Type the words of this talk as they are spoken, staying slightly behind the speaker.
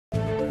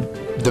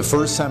The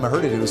first time I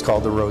heard it, it was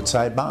called the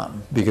roadside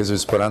bomb because it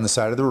was put on the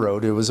side of the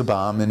road. It was a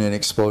bomb and it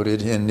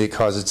exploded and it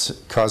caused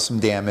some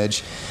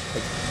damage.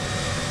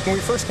 When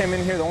we first came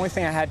in here, the only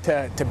thing I had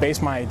to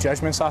base my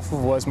judgments off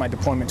of was my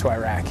deployment to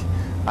Iraq.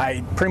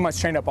 I pretty much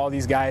trained up all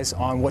these guys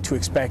on what to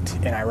expect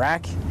in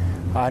Iraq,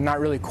 not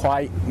really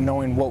quite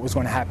knowing what was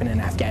going to happen in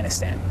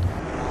Afghanistan.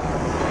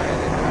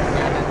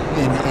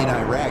 In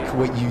Iraq,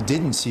 what you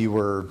didn't see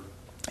were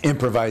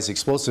improvised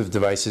explosive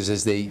devices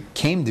as they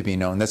came to be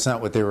known. That's not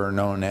what they were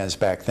known as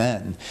back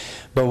then.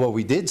 But what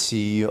we did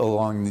see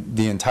along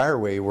the entire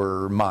way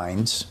were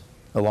mines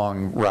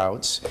along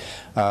routes.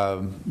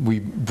 We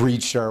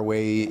breached our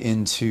way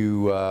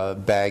into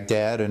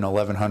Baghdad, an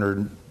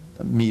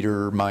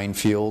 1,100-meter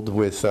minefield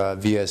with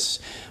VS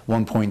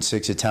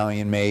 1.6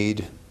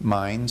 Italian-made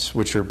mines,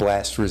 which are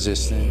blast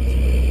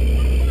resistant.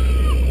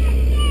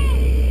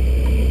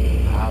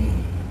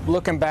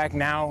 Looking back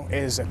now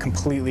is a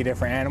completely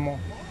different animal.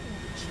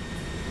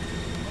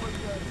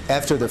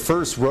 After the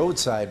first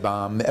roadside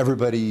bomb,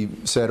 everybody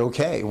said,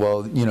 okay,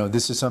 well, you know,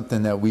 this is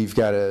something that we've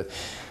got to,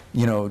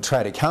 you know,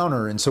 try to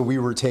counter. And so we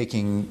were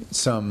taking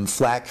some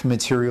flak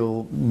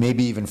material,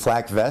 maybe even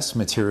flak vest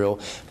material,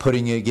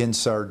 putting it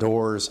against our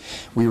doors.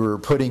 We were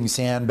putting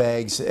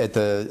sandbags at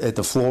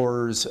the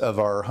floors of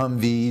our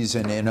Humvees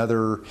and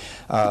other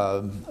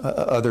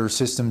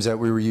systems that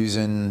we were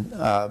using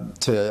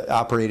to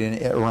operate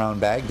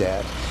around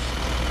Baghdad.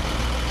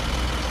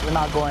 We're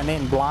not going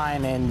in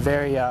blind and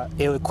very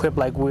ill-equipped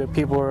like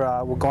people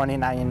were going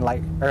in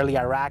like early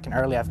Iraq and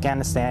early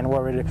Afghanistan,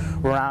 where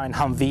we're out in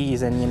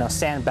Humvees and, you know,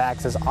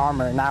 sandbags as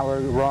armor. Now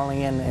we're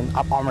rolling in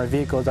up-armored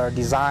vehicles that are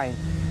designed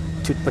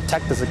to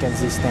protect us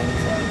against these things.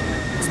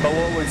 But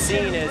what we've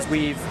seen is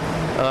we've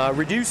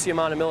reduced the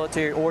amount of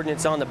military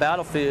ordnance on the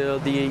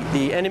battlefield.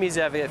 The enemies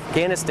of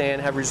Afghanistan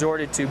have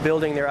resorted to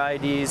building their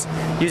IEDs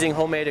using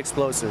homemade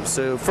explosives.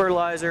 So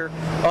fertilizer,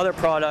 other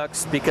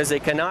products, because they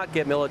cannot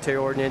get military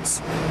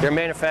ordnance, they're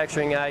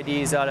manufacturing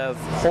IEDs out of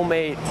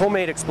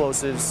homemade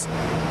explosives,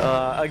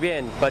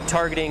 again, but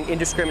targeting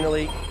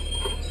indiscriminately.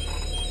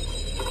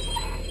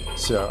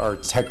 So our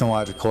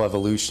technological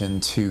evolution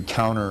to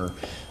counter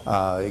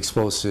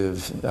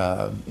explosive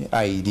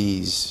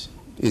IEDs,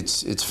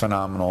 it's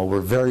phenomenal. We're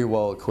very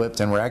well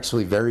equipped, and we're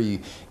actually very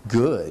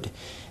good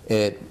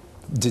at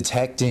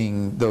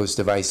detecting those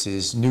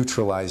devices,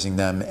 neutralizing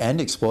them,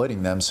 and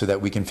exploiting them so that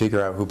we can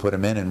figure out who put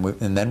them in,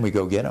 and then we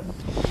go get them.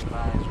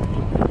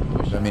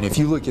 I mean, if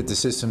you look at the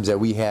systems that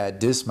we had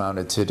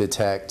dismounted to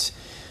detect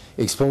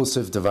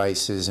explosive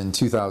devices in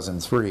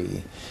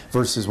 2003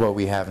 versus what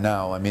we have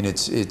now, I mean,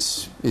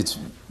 it's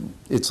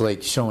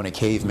like showing a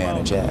caveman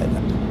a jet.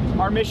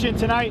 Our mission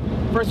tonight,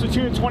 1st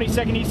Platoon,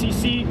 22nd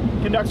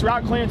ECC, conducts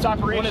route clearance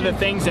operations. One of the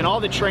things in all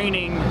the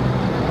training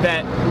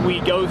that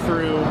we go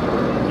through,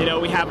 you know,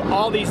 we have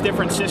all these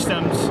different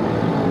systems.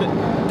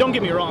 Don't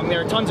get me wrong,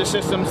 there are tons of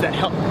systems that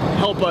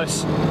help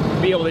us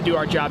be able to do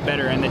our job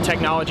better, and the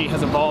technology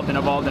has evolved and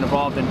evolved and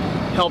evolved and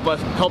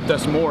helped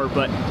us more.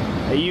 But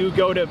you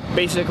go to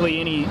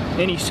basically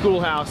any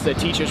schoolhouse that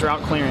teaches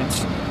route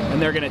clearance,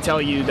 and they're going to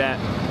tell you that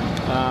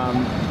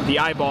the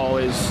eyeball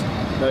is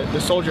the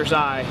soldier's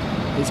eye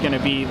is going to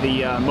be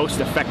the most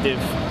effective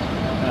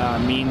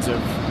means of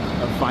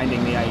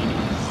finding the IED.